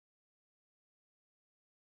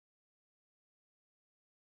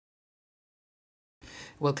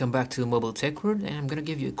Welcome back to Mobile Tech World, and I'm going to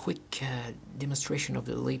give you a quick demonstration of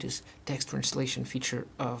the latest text translation feature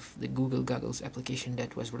of the Google Goggles application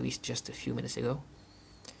that was released just a few minutes ago.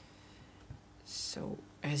 So,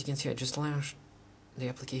 as you can see, I just launched the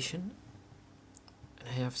application, and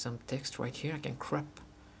I have some text right here. I can crop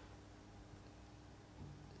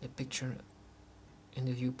the picture in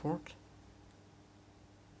the viewport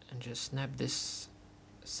and just snap this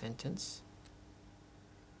sentence.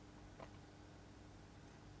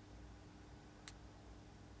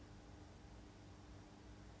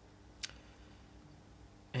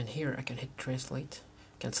 And here I can hit translate,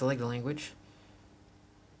 can select the language,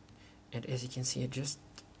 and as you can see, it just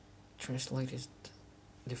translated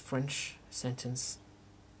the French sentence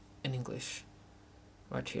in English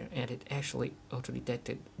right here, and it actually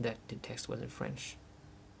auto-detected that the text was in French.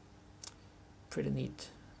 Pretty neat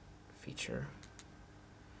feature.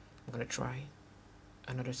 I'm gonna try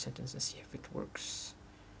another sentence and see if it works.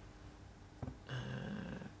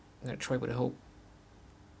 I'm gonna try with a whole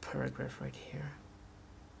paragraph right here.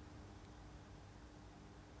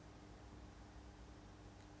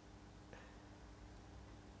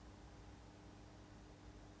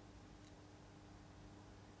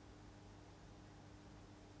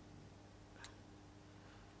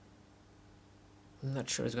 I'm not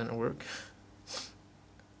sure it's gonna work.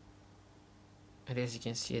 And as you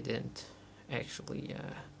can see, it didn't actually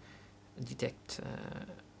detect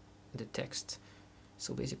the text.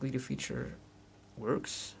 So basically the feature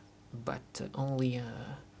works, but only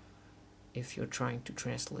if you're trying to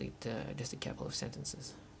translate just a couple of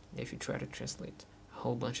sentences. If you try to translate a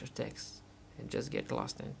whole bunch of text, it just gets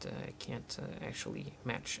lost and can't actually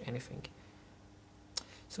match anything.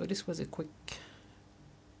 So this was a quick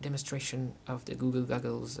demonstration of the Google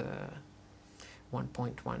Goggles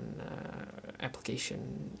 1.1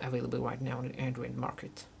 application available right now in the Android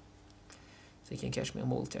market. So you can catch me on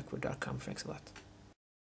mobiletechworld.com. Thanks a lot.